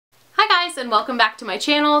guys, and welcome back to my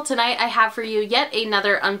channel. Tonight I have for you yet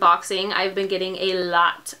another unboxing. I've been getting a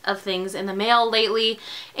lot of things in the mail lately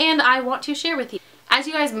and I want to share with you. As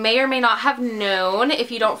you guys may or may not have known,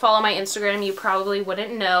 if you don't follow my Instagram you probably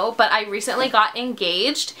wouldn't know, but I recently got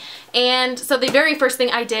engaged, and so the very first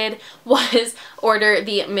thing I did was order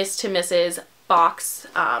the Miss to Mrs. box,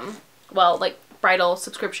 well, like bridal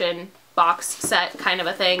subscription box set kind of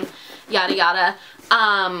a thing, yada yada.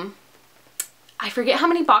 I forget how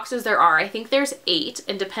many boxes there are. I think there's 8,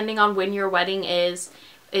 and depending on when your wedding is,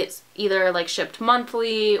 it's either like shipped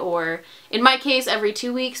monthly or in my case every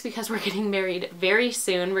 2 weeks because we're getting married very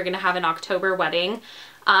soon. We're gonna have an October wedding.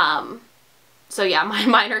 So yeah,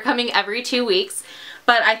 mine are coming every 2 weeks,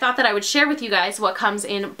 but I thought that I would share with you guys what comes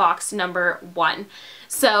in box number 1.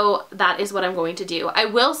 So that is what I'm going to do. I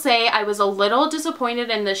will say I was a little disappointed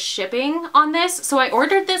in the shipping on this. So I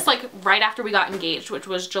ordered this like right after we got engaged, which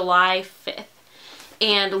was July 5th.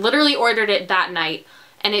 And literally ordered it that night,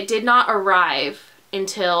 and it did not arrive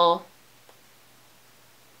until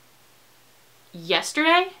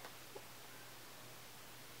yesterday?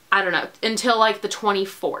 I don't know, until like the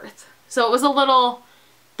 24th. So it was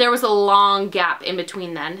there was a long gap in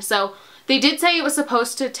between then. So they did say it was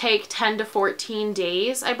supposed to take 10 to 14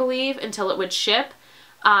 days, I believe, until it would ship.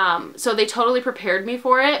 So they totally prepared me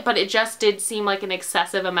for it, but it just did seem like an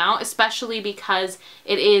excessive amount, especially because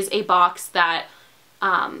it is a box that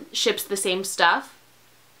ships the same stuff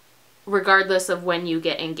regardless of when you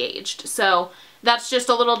get engaged. So that's just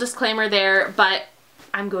a little disclaimer there, but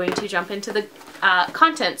I'm going to jump into the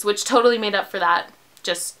contents, which totally made up for that,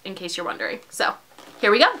 just in case you're wondering. So here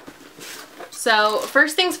we go. So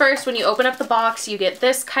first things first, when you open up the box, you get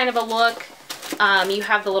this kind of a look. You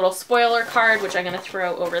have the little spoiler card, which I'm going to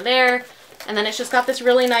throw over there. And then it's just got this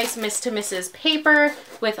really nice Miss to Mrs. paper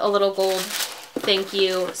with a little gold thank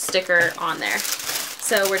you sticker on there.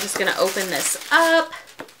 So we're just going to open this up.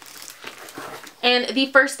 And the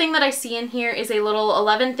first thing that I see in here is a little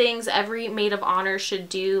 11 things every maid of honor should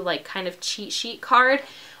do, like kind of cheat sheet card,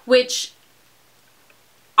 which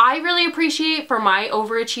I really appreciate for my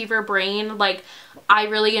overachiever brain. Like, I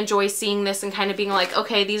really enjoy seeing this and kind of being like,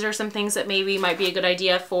 okay, these are some things that maybe might be a good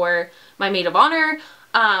idea for my maid of honor.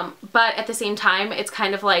 But at the same time, it's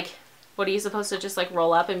kind of like, what are you supposed to just like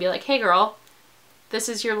roll up and be like, hey girl, this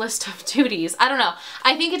is your list of duties. I don't know.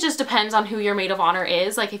 I think it just depends on who your maid of honor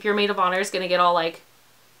is. Like, if your maid of honor is going to get all like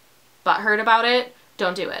butthurt about it,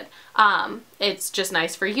 don't do it. It's just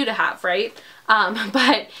nice for you to have, right?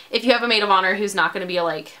 But if you have a maid of honor who's not going to be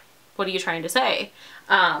like, what are you trying to say?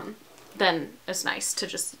 Then it's nice to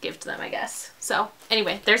just give to them, I guess. So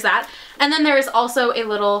anyway, there's that. And then there is also a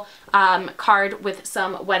little card with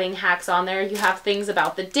some wedding hacks on there. You have things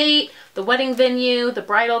about the date, the wedding venue, the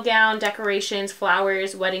bridal gown, decorations,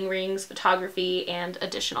 flowers, wedding rings, photography, and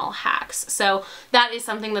additional hacks. So that is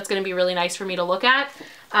something that's going to be really nice for me to look at.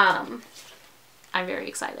 I'm very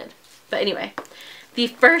excited. But anyway, the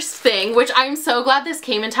first thing, which I'm so glad this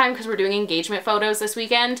came in time because we're doing engagement photos this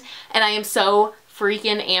weekend, and I am so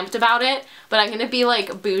freaking amped about it, but I'm gonna be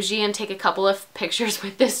like bougie and take a couple of pictures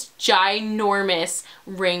with this ginormous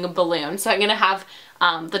ring balloon. So I'm gonna have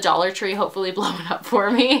the Dollar Tree hopefully blow it up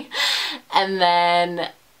for me and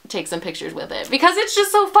then take some pictures with it because it's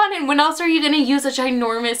just so fun. And when else are you gonna use a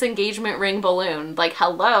ginormous engagement ring balloon? Like,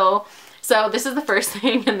 hello. So this is the first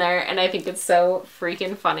thing in there, and I think it's so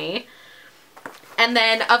freaking funny. And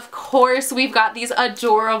then of course we've got these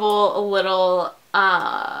adorable little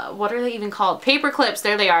what are they even called? Paper clips.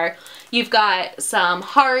 There they are. You've got some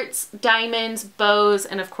hearts, diamonds, bows,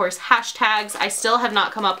 and of course hashtags. I still have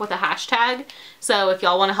not come up with a hashtag, so if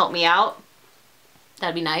y'all want to help me out,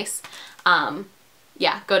 that'd be nice.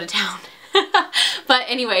 Yeah, go to town. But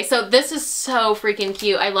anyway, so this is so freaking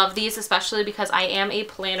cute. I love these, especially because I am a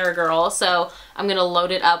planner girl, so I'm gonna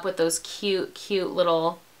load it up with those cute, cute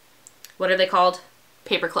little, what are they called?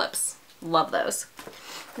 Paper clips. Love those.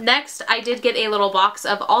 Next, I did get a little box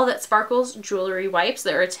of All That Sparkles jewelry wipes.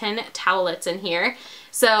 There are 10 towelettes in here.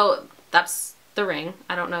 So that's the ring.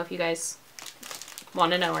 I don't know if you guys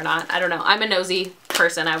want to know or not. I don't know. I'm a nosy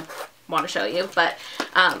person. I want to show you, but,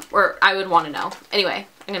 or I would want to know. Anyway,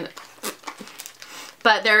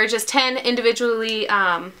 but there are just 10 individually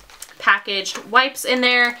packaged wipes in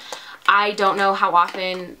there. I don't know how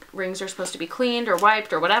often rings are supposed to be cleaned or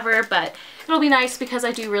wiped or whatever, but it'll be nice because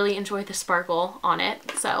I do really enjoy the sparkle on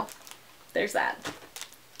it. So there's that.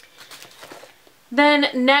 Then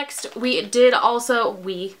next we did also,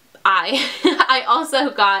 I also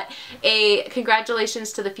got a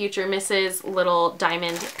congratulations to the future Mrs. little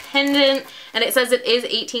diamond pendant, and it says it is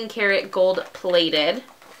 18 karat gold plated.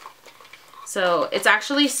 So it's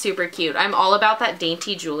actually super cute. I'm all about that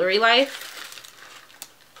dainty jewelry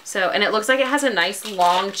life. So, and it looks like it has a nice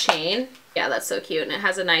long chain. Yeah, that's so cute. And it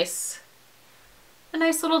has a nice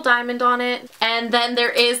little diamond on it. And then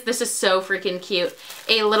there is, this is so freaking cute,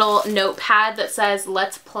 a little notepad that says,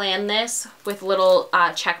 let's plan this, with little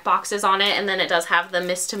check boxes on it. And then it does have the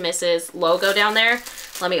Miss to Mrs. logo down there.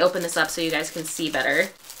 Let me open this up so you guys can see better.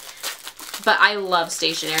 But I love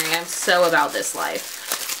stationery. I'm so about this life.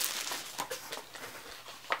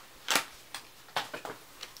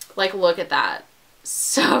 Like, look at that.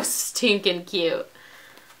 So stinking cute.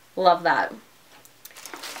 Love that.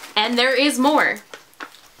 And there is more.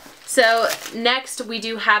 So next we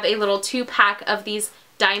do have a little 2-pack of these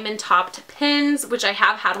diamond topped pins, which I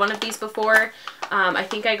have had one of these before. I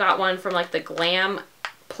think I got one from like the Glam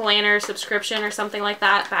Planner subscription or something like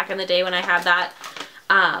that back in the day when I had that.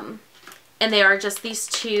 And they are just these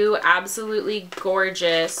 2 absolutely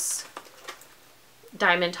gorgeous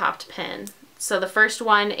diamond topped pin. So the first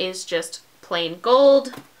one is just plain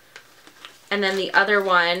gold, and then the other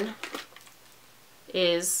one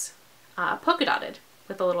is polka dotted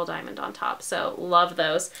with a little diamond on top. So love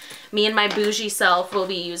those. Me and my bougie self will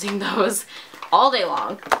be using those all day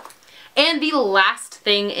long. And the last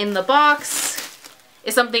thing in the box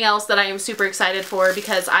is something else that I am super excited for,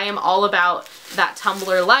 because I am all about that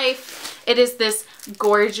tumbler life. It is this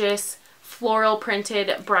gorgeous floral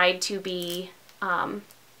printed bride-to-be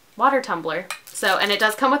water tumbler. So, and it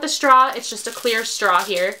does come with a straw. It's just a clear straw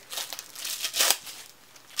here.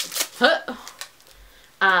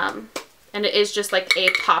 And it is just like a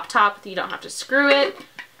pop top. You don't have to screw it.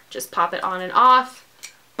 Just pop it on and off.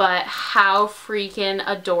 But how freaking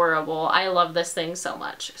adorable. I love this thing so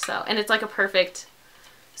much. So, and it's like a perfect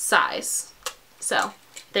size. So,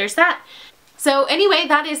 there's that. So anyway,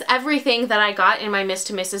 that is everything that I got in my Miss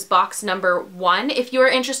to Mrs. box number 1. If you are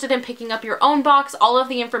interested in picking up your own box, all of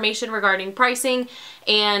the information regarding pricing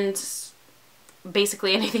and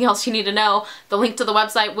basically anything else you need to know, the link to the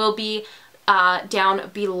website will be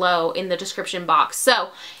down below in the description box. So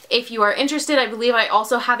if you are interested, I believe I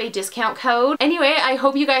also have a discount code. Anyway, I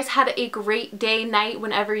hope you guys had a great day, night,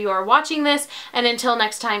 whenever you are watching this, and until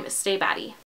next time, stay batty.